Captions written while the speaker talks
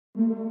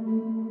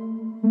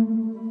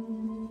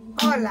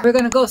We're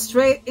gonna go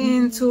straight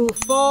into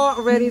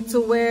fall ready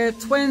to wear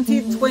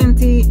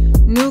 2020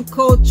 new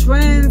coat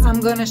trends. I'm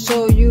gonna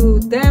show you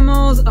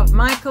demos of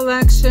my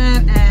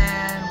collection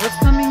and what's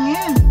coming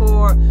in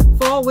for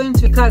fall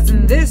winter, because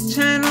in this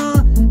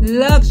channel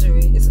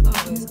luxury is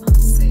always on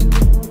sale.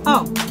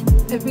 Oh,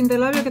 el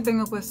pintelabio que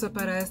tengo puesto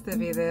para este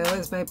video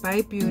es by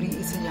Bite Beauty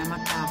y se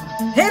llama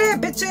CAVA. Hit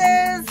it,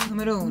 bitches!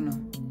 Número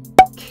 1,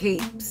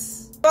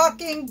 capes.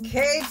 Fucking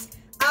capes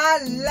a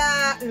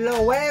la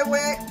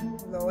Loewe.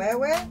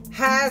 Loewe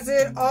has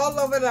it all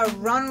over the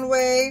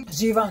runway.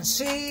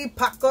 Givenchy,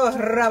 Paco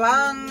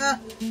Rabanne,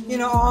 you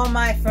know, all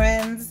my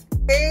friends.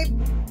 Cape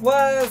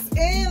was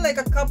in like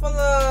a couple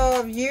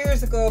of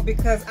years ago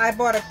because I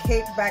bought a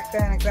cape back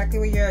then. Exactly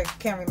what year, I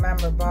can't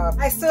remember, but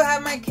I still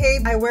have my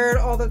cape. I wear it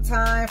all the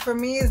time. For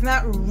me, it's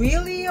not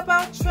really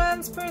about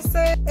trends per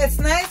se. It's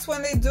nice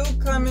when they do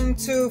come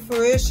into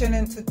fruition,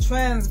 into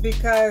trends,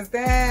 because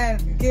then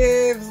it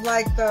gives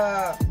like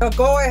the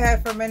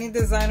go-ahead for many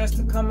designers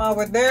to come out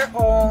with their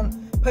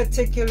own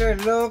particular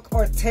look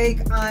or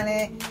take on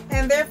it,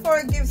 and therefore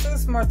it gives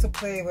us more to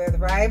play with,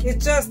 right? It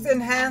just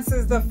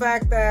enhances the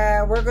fact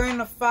that we're going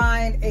to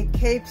find a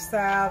cape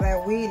style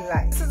that we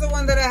like. This is the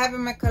one that I have in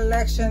my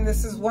collection.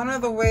 This is one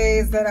of the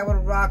ways that I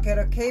would rock it.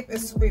 A cape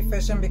is super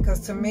efficient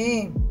because to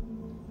me,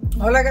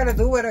 all I gotta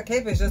do with a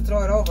cape is just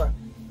throw it over.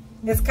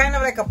 It's kind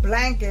of like a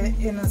blanket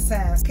in a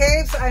sense.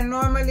 Capes, I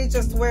normally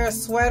just wear a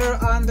sweater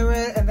under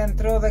it and then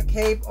throw the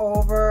cape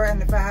over,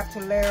 and if I have to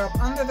layer up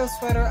under the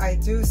sweater, I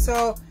do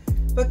so.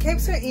 But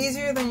capes are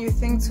easier than you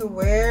think to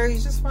wear. You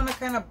just want to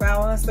kind of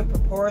balance the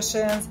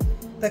proportions.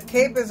 The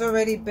cape is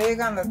already big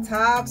on the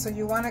top, so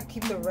you want to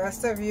keep the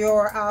rest of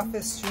your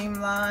outfit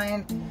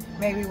streamlined.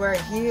 Maybe wear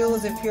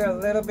heels if you're a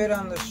little bit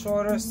on the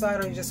shorter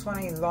side, or you just want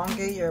to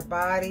elongate your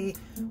body.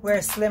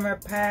 Wear slimmer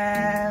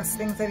pants,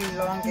 things that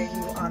elongate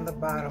you on the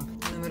bottom.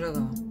 Número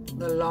 2,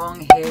 the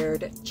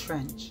long-haired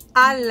trench.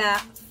 A la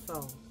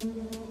faux,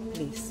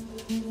 please.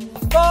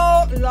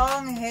 Faux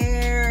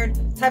long-haired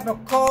type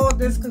of coat.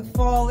 This could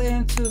fall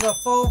into the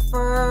faux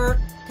fur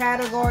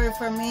category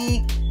for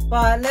me,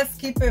 but let's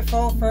keep it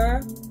faux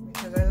fur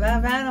because I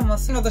love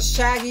animals. You know, the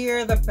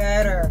shaggier the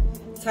better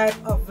type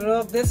of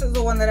look. This is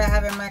the one that I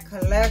have in my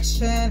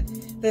collection.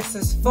 This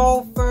is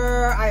faux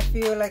fur. I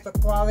feel like the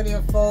quality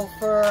of faux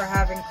fur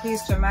have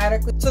increased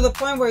dramatically to the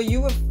point where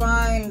you would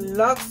find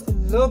luxe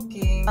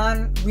looking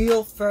on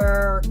real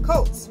fur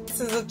coats.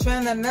 This is a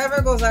trend that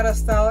never goes out of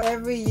style.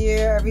 Every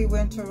year, every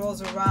winter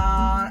rolls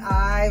around,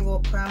 I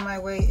will cram my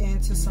way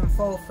into some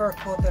faux fur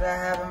coat that I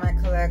have in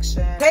my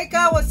collection. Take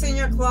out what's in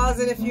your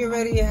closet if you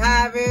already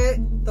have it.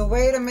 The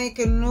way to make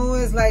it new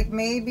is like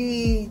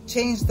maybe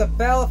change the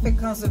belt if it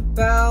comes with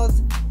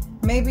belts.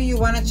 Maybe you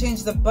want to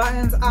change the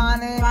buttons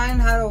on it.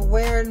 Find how to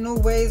wear new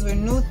ways with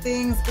new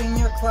things in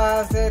your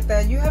closet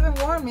that you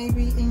haven't worn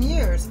maybe in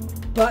years.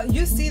 But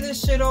you see this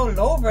shit all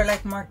over,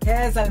 like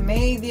Marquez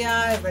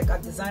Almeida is like a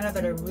designer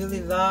that I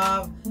really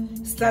love.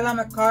 Stella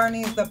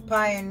McCartney is the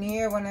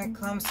pioneer when it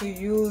comes to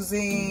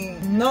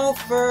using no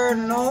fur,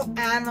 no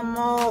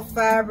animal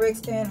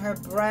fabrics in her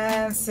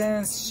brand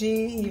since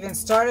she even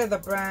started the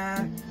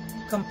brand.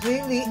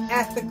 Completely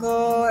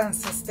ethical and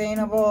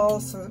sustainable,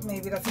 so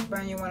maybe that's a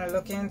brand you want to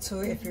look into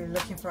if you're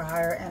looking for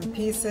higher end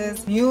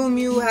pieces. Miu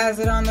Miu has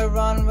it on the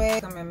runway.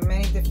 Come in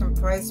many different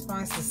price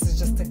points. This is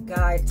just a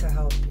guide to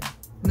help you.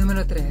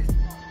 Número 3,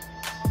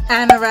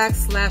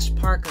 anorak /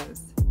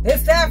 parkas.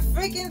 It's that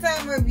freaking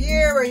time of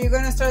year where you're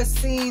gonna start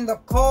seeing the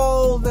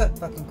cold,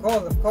 fucking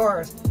cold of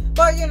course,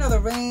 but you know, the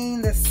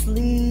rain, the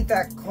sleet,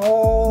 that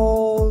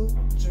cold,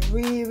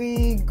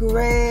 dreary,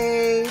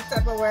 gray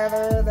type of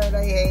weather that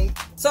I hate.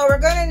 So we're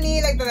gonna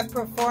need like the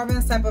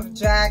performance type of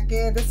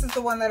jacket. This is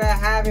the one that I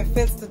have. It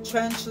fits the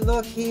trench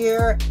look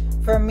here.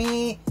 For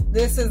me,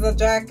 this is a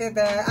jacket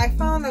that I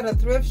found at a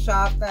thrift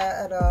shop,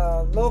 at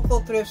a local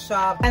thrift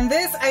shop. And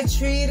this I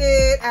treat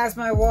it as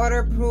my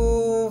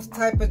waterproof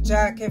type of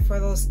jacket for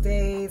those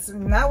days.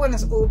 Not when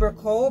it's uber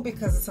cold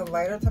because it's a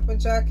lighter type of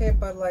jacket,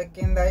 but like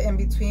in the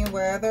in-between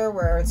weather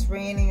where it's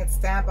raining, it's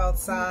damp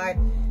outside.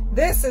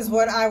 This is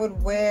what I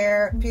would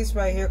wear. This piece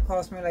right here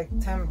cost me like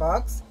 10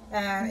 bucks.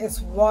 And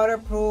it's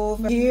waterproof.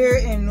 Here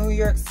in New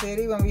York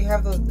City, when we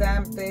have those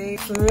damp days,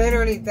 it's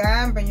literally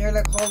damp and you're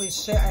like, holy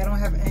shit, I don't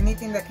have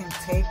anything that can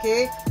take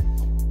it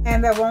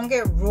and that won't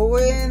get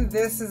ruined.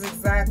 This is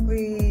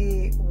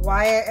exactly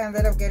why I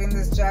ended up getting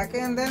this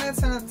jacket. And then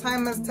it's in a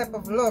timeless type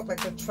of look,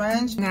 like the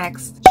trench.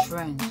 Next,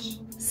 trench.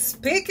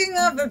 Speaking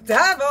of the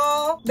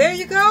devil, there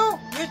you go,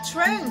 your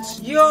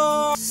trench,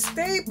 your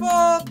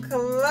staple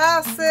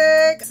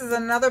classic. This is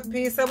another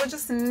piece that would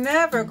just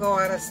never go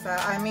out of style.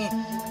 I mean,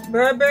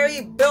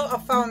 Burberry built a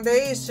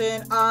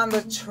foundation on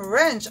the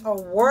trench, a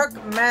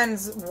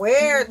workman's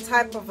wear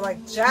type of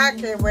like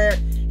jacket where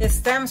It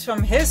stems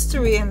from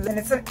history, and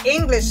it's an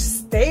English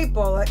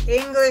staple, an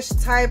English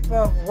type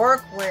of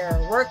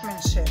workwear,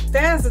 workmanship.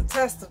 Stands the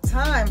test of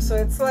time. So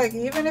it's like,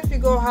 even if you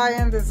go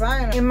high-end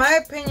designer, in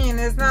my opinion,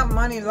 it's not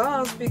money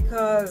lost,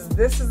 because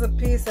this is a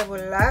piece that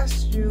will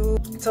last you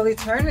till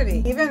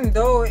eternity. Even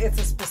though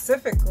it's a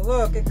specific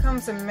look, it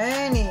comes in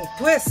many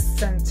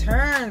twists and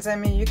turns. I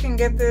mean, you can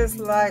get this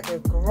like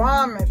with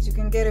grommets, you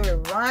can get it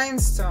with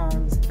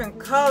rhinestones, different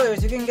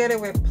colors, you can get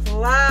it with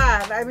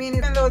plaid. I mean,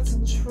 even though it's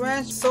a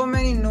trench, so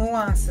many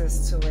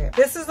nuances to it.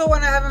 This is the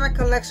one I have in my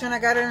collection. I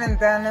got it in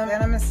denim.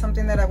 Denim is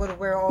something that I would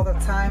wear all the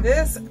time.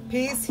 This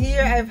piece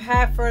here I've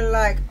had for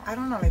like, I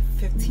don't know, like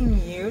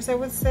 15 years, I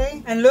would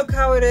say. And look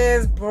how it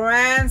is,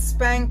 brand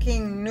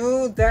spanking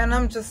new.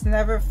 Denim just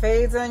never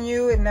fades on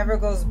you. It never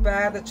goes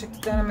bad. The trick to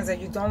denim is that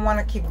you don't want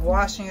to keep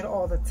washing it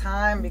all the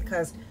time,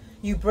 because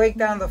you break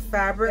down the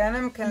fabric.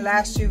 Denim can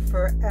last you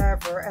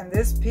forever, and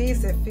this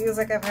piece, it feels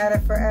like I've had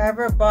it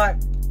forever, but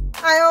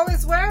I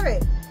always wear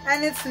it,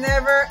 and it's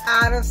never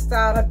out of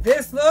style. But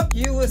this look,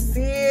 you will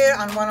see it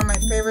on one of my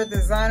favorite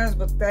designers,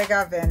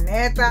 Bottega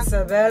Veneta,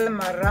 Isabel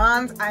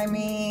Marant. I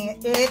mean,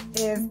 it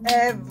is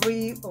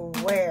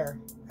everywhere,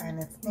 and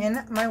it's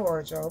in my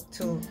wardrobe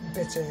too,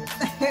 bitches.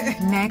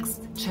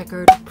 Next,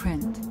 checkered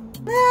print.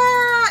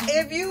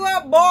 If you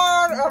are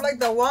bored of like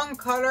the one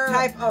color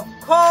type of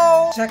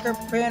coat, checker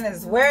print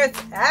is where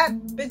it's at,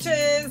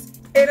 bitches.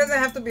 It doesn't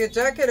have to be a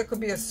jacket, it could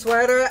be a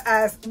sweater.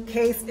 As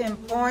case in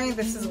point,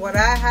 this is what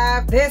I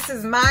have. This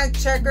is my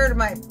checkered,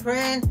 my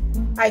print.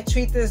 I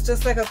treat this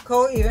just like a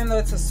coat, even though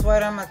it's a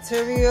sweater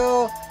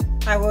material.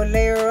 I will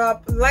layer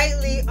up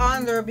lightly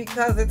under,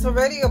 because it's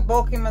already a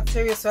bulky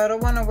material, so I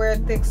don't want to wear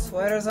thick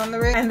sweaters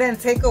under it and then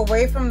take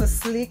away from the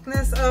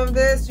sleekness of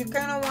this. You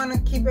kind of want to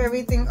keep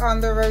everything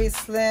under very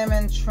slim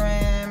and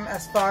trim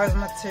as far as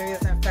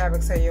materials and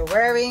fabrics that you're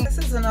wearing. This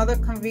is another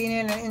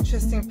convenient and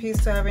interesting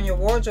piece to have in your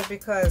wardrobe,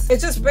 because it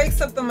just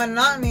breaks up the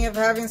monotony of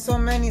having so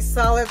many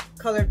solid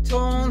colored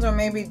tones or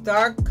maybe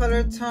dark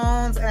colored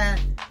tones, and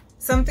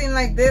something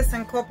like this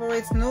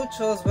incorporates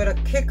neutrals with a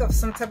kick of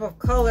some type of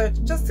color,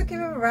 just to give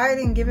it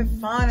variety and give it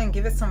fun and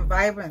give it some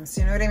vibrance.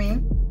 You know what I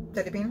mean?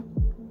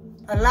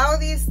 Allow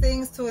these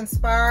things to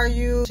inspire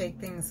you, shake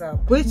things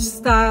up. Which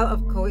style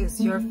of coat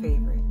is your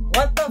favorite?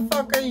 What the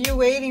fuck are you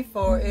waiting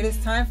for? It is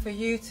time for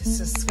you to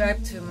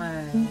subscribe to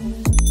my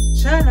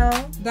channel.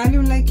 Dale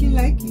un likey.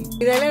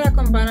 Y dale a la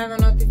campana de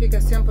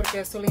notificación,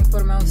 porque eso le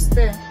informa a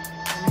usted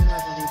en mi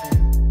nuevo video.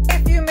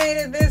 If you made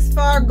it this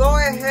far, go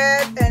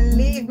ahead and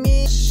leave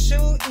me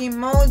shoe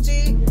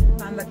emoji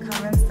on the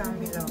comments down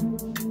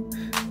below.